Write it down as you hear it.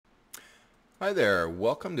Hi there,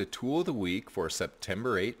 welcome to Tool of the Week for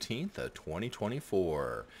September 18th of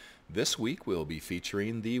 2024. This week we'll be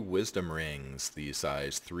featuring the wisdom rings, the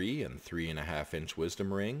size 3 and 3.5 inch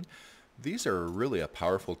wisdom ring. These are really a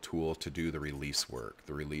powerful tool to do the release work,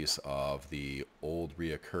 the release of the old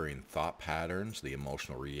reoccurring thought patterns, the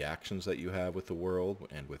emotional reactions that you have with the world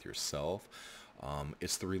and with yourself.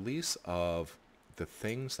 It's the release of the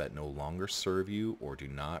things that no longer serve you or do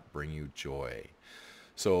not bring you joy.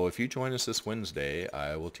 So if you join us this Wednesday,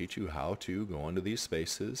 I will teach you how to go into these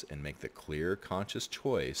spaces and make the clear, conscious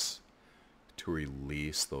choice to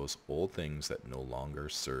release those old things that no longer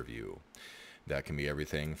serve you. That can be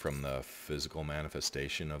everything from the physical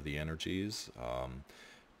manifestation of the energies,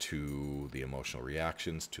 to the emotional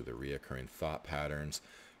reactions, to the reoccurring thought patterns,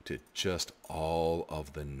 to just all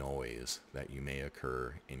of the noise that you may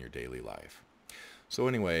occur in your daily life. So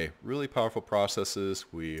anyway, really powerful processes.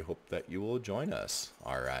 We hope that you will join us.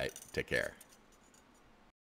 All right, take care.